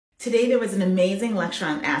Today there was an amazing lecture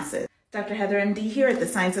on acids. Dr. Derheathermd here at the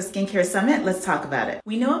Science of Skincare Summit. Let's talk about it.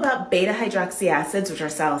 We know about beta-hydroxy acids, which are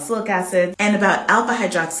salicylic acids, and about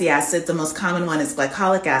alpha-hydroxy acids. The most common one is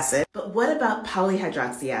glycolic acid. But what about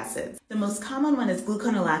polyhydroxy acids? The most common one is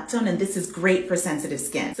gluconolactone, and this is great for sensitive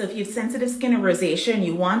skin. So if you have sensitive skin or rosacea and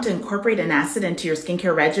you want to incorporate an acid into your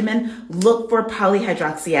skincare regimen, look for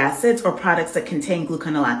polyhydroxy acids or products that contain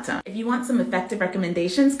gluconolactone. If you want some effective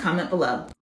recommendations, comment below.